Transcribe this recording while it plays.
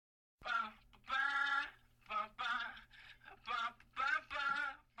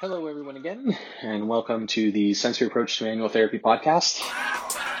Hello, everyone, again, and welcome to the Sensory Approach to Manual Therapy podcast.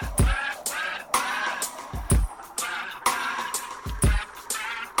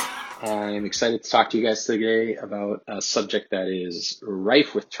 I'm excited to talk to you guys today about a subject that is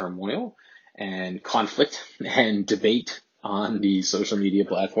rife with turmoil and conflict and debate on the social media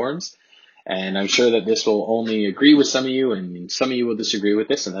platforms. And I'm sure that this will only agree with some of you, and some of you will disagree with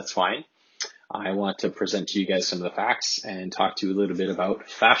this, and that's fine. I want to present to you guys some of the facts and talk to you a little bit about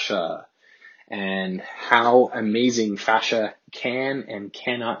fascia and how amazing fascia can and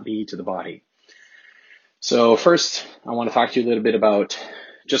cannot be to the body. So first, I want to talk to you a little bit about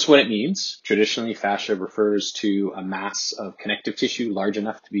just what it means. Traditionally, fascia refers to a mass of connective tissue large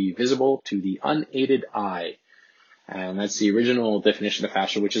enough to be visible to the unaided eye. And that's the original definition of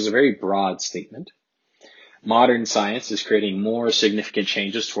fascia, which is a very broad statement. Modern science is creating more significant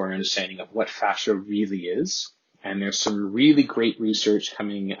changes to our understanding of what fascia really is. And there's some really great research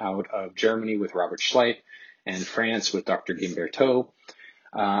coming out of Germany with Robert Schleit and France with Dr. Gimberteau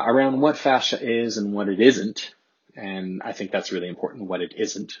around what fascia is and what it isn't. And I think that's really important, what it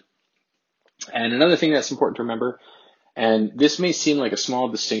isn't. And another thing that's important to remember, and this may seem like a small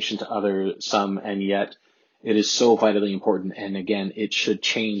distinction to some, and yet it is so vitally important. And again, it should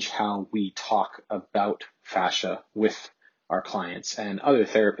change how we talk about fascia with our clients and other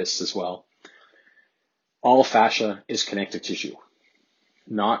therapists as well. All fascia is connective tissue.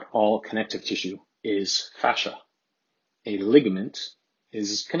 Not all connective tissue is fascia. A ligament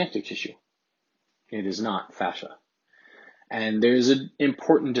is connective tissue. It is not fascia. And there's an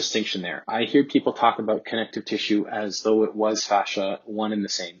important distinction there. I hear people talk about connective tissue as though it was fascia, one and the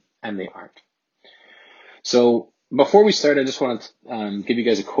same, and they aren't. So before we start, I just want to give you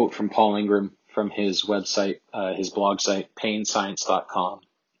guys a quote from Paul Ingram from his website, his blog site, painscience.com.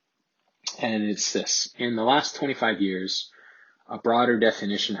 And it's this: in the last 25 years, a broader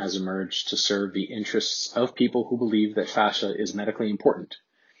definition has emerged to serve the interests of people who believe that fascia is medically important.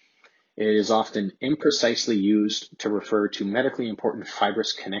 It is often imprecisely used to refer to medically important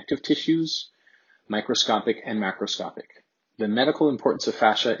fibrous connective tissues, microscopic and macroscopic. The medical importance of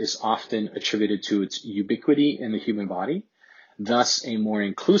fascia is often attributed to its ubiquity in the human body. Thus, a more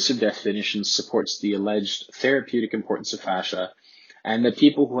inclusive definition supports the alleged therapeutic importance of fascia and the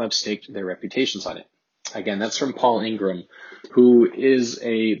people who have staked their reputations on it. Again, that's from Paul Ingram, who is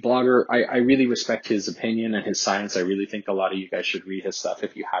a blogger. I really respect his opinion and his science. I really think a lot of you guys should read his stuff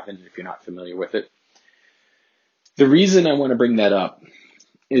if you haven't, if you're not familiar with it. The reason I want to bring that up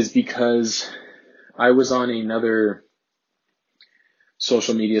is because I was on another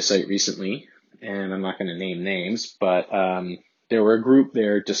social media site recently, and I'm not going to name names, but there were a group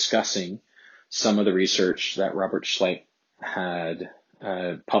there discussing some of the research that Robert Schleit had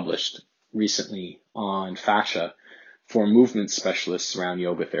published recently on fascia for movement specialists around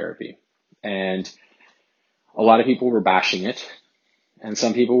yoga therapy. And a lot of people were bashing it, and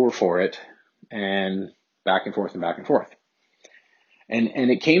some people were for it, and back and forth and back and forth. And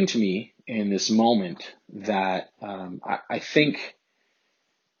it came to me in this moment that I think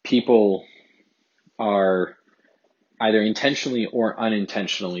people are either intentionally or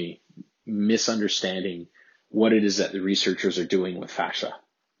unintentionally misunderstanding what it is that the researchers are doing with fascia.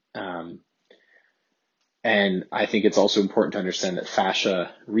 And I think it's also important to understand that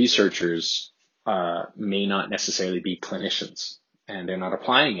fascia researchers may not necessarily be clinicians, and they're not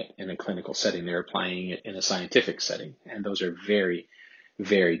applying it in a clinical setting. They're applying it in a scientific setting, and those are very,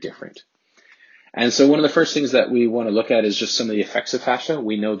 very different. And so one of the first things that we want to look at is just some of the effects of fascia.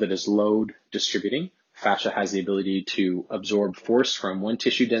 We know that as load distributing, fascia has the ability to absorb force from one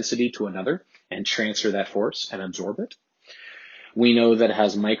tissue density to another and transfer that force and absorb it. We know that it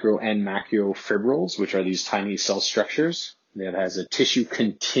has micro and macrofibrils, which are these tiny cell structures. It has a tissue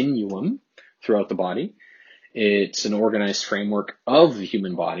continuum throughout the body. It's an organized framework of the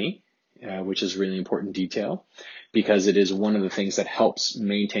human body, which is really important detail because it is one of the things that helps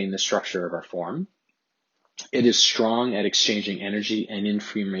maintain the structure of our form. It is strong at exchanging energy and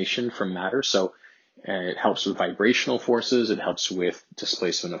information from matter. So it helps with vibrational forces. It helps with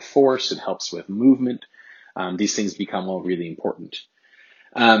displacement of force. It helps with movement. These things become all really important.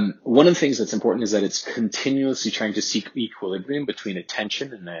 One of the things that's important is that it's continuously trying to seek equilibrium between a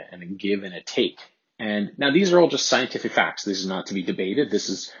tension and a give and a take. And now these are all just scientific facts. This is not to be debated. This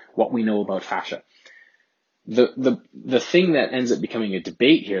is what we know about fascia. The thing that ends up becoming a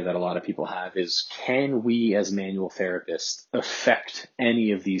debate here that a lot of people have is, can we as manual therapists affect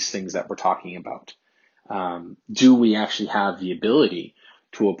any of these things that we're talking about? Do we actually have the ability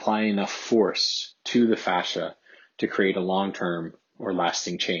to apply enough force to the fascia to create a long-term or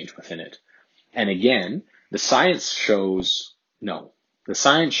lasting change within it? And again, the science shows no. The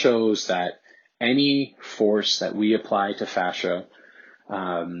science shows that any force that we apply to fascia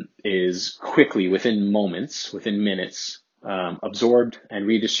is quickly, within moments, within minutes, absorbed and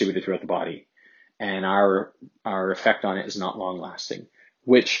redistributed throughout the body. And our effect on it is not long lasting,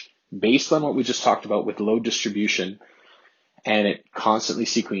 which, based on what we just talked about with load distribution and it constantly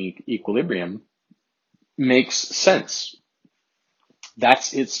seeking equilibrium, makes sense.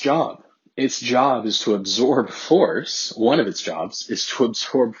 That's its job. Its job is to absorb force. One of its jobs is to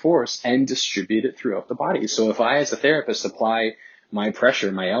absorb force and distribute it throughout the body. So if I, as a therapist, apply my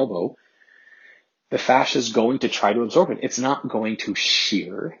pressure, my elbow, the fascia is going to try to absorb it. It's not going to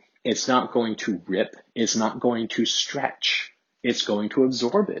shear. It's not going to rip. It's not going to stretch. It's going to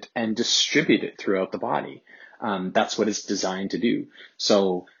absorb it and distribute it throughout the body. That's what it's designed to do.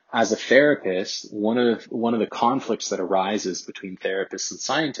 So as a therapist, one of the conflicts that arises between therapists and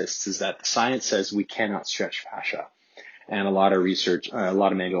scientists is that the science says we cannot stretch fascia. And a lot of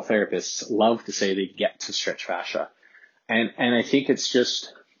manual therapists love to say they get to stretch fascia. And I think it's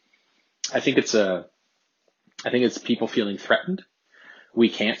people feeling threatened. We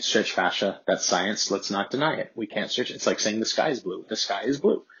can't stretch fascia. That's science. Let's not deny it. We can't stretch it. It's like saying the sky is blue. The sky is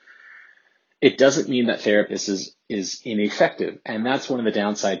blue. It doesn't mean that therapist is ineffective. And that's one of the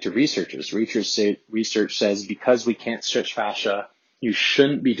downside to researchers. Research says because we can't stretch fascia, you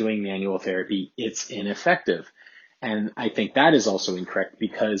shouldn't be doing manual therapy. It's ineffective. And I think that is also incorrect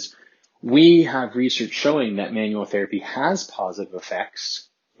because we have research showing that manual therapy has positive effects.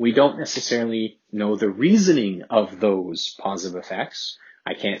 We don't necessarily know the reasoning of those positive effects.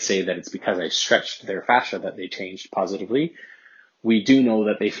 I can't say that it's because I stretched their fascia that they changed positively. We do know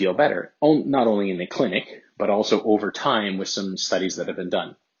that they feel better, not only in the clinic, but also over time with some studies that have been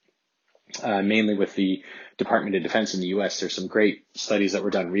done. Mainly with the Department of Defense in the US, there's some great studies that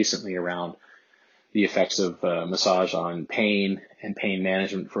were done recently around the effects of massage on pain and pain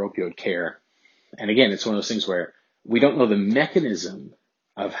management for opioid care. And again, it's one of those things where we don't know the mechanism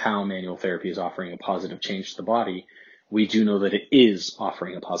of how manual therapy is offering a positive change to the body. We do know that it is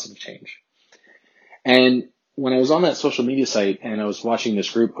offering a positive change. And when I was on that social media site and I was watching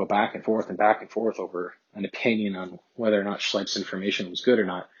this group go back and forth over an opinion on whether or not Schleip's information was good or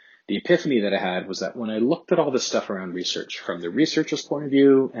not, the epiphany that I had was that when I looked at all this stuff around research, from the researcher's point of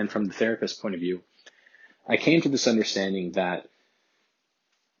view and from the therapist's point of view, I came to this understanding that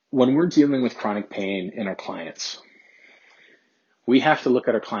when we're dealing with chronic pain in our clients, we have to look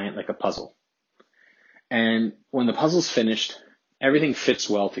at our client like a puzzle. And when the puzzle's finished, everything fits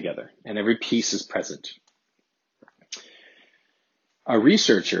well together and every piece is present. A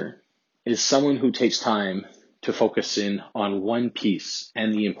researcher is someone who takes time to focus in on one piece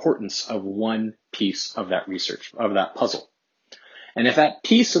and the importance of one piece of that research, of that puzzle. And if that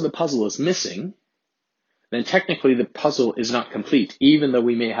piece of the puzzle is missing, then technically the puzzle is not complete, even though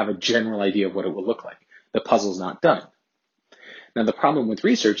we may have a general idea of what it will look like. The puzzle's not done. Now, the problem with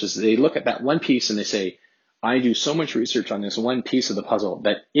research is they look at that one piece and they say, I do so much research on this one piece of the puzzle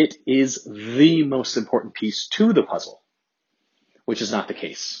that it is the most important piece to the puzzle, which is not the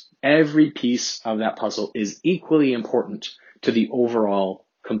case. Every piece of that puzzle is equally important to the overall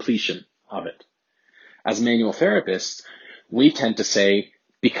completion of it. As manual therapists, we tend to say,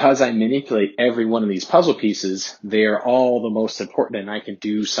 because I manipulate every one of these puzzle pieces, they are all the most important and I can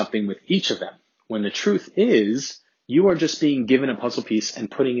do something with each of them. When the truth is, you are just being given a puzzle piece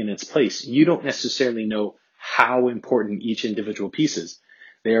and putting it in its place. You don't necessarily know how important each individual piece is.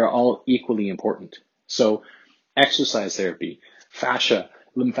 They are all equally important. So exercise therapy, fascia,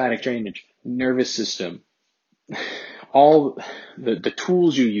 lymphatic drainage, nervous system, all the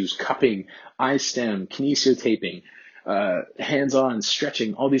tools you use, cupping, I-stem, kinesiotaping, hands-on,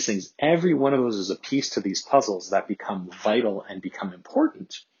 stretching, all these things, every one of those is a piece to these puzzles that become vital and become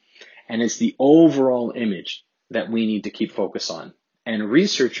important. And it's the overall image that we need to keep focus on. And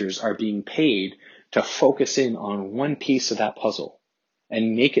researchers are being paid to focus in on one piece of that puzzle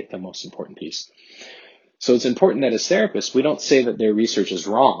and make it the most important piece. So it's important that as therapists, we don't say that their research is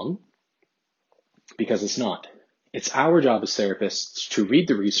wrong, because it's not. It's our job as therapists to read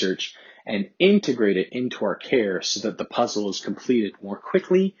the research and integrate it into our care so that the puzzle is completed more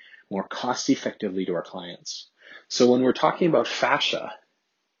quickly, more cost effectively to our clients. So when we're talking about fascia,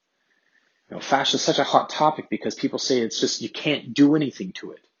 fascia is such a hot topic because people say it's just, you can't do anything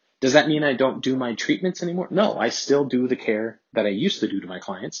to it. Does that mean I don't do my treatments anymore? No, I still do the care that I used to do to my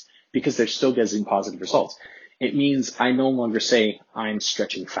clients because they're still getting positive results. It means I no longer say I'm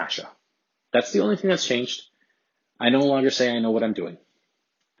stretching fascia. That's the only thing that's changed. I no longer say I know what I'm doing.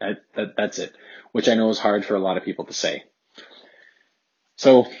 That's it, which I know is hard for a lot of people to say.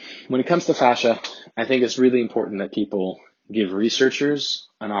 So when it comes to fascia, I think it's really important that people Give researchers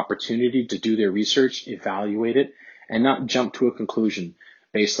an opportunity to do their research, evaluate it, and not jump to a conclusion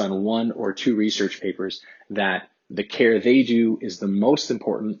based on one or two research papers that the care they do is the most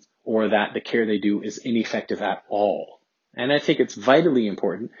important or that the care they do is ineffective at all. And I think it's vitally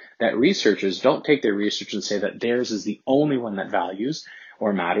important that researchers don't take their research and say that theirs is the only one that values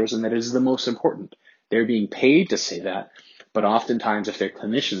or matters and that it is the most important. They're being paid to say that, but oftentimes if they're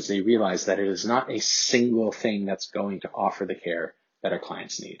clinicians, they realize that it is not a single thing that's going to offer the care that our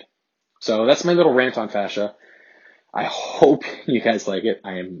clients need. So that's my little rant on fascia. I hope you guys like it.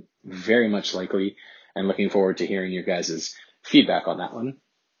 I am very much likely and looking forward to hearing your guys' feedback on that one.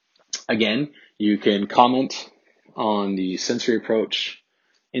 Again, you can comment on the Sensory Approach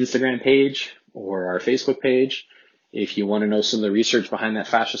Instagram page or our Facebook page. If you want to know some of the research behind that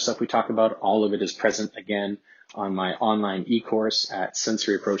fascia stuff we talk about, all of it is present again on my online e-course at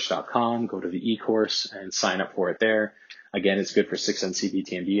sensoryapproach.com. Go to the e-course and sign up for it there. Again, it's good for 6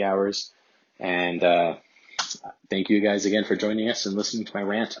 NCBTMD hours. And thank you guys again for joining us and listening to my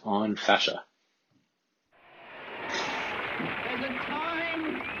rant on fascia. There's a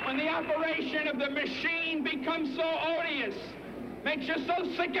time when the operation of the machine becomes so odious, makes you so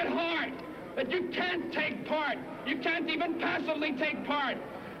sick at heart that you can't take part. You can't even passively take part.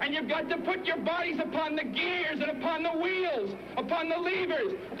 And you've got to put your bodies upon the gears and upon the wheels, upon the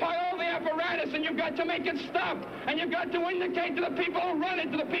levers, upon all the apparatus, and you've got to make it stop. And you've got to indicate to the people who run it,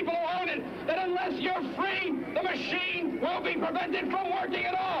 to the people who own it, that unless you're free, the machine will be prevented from working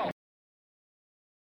at all.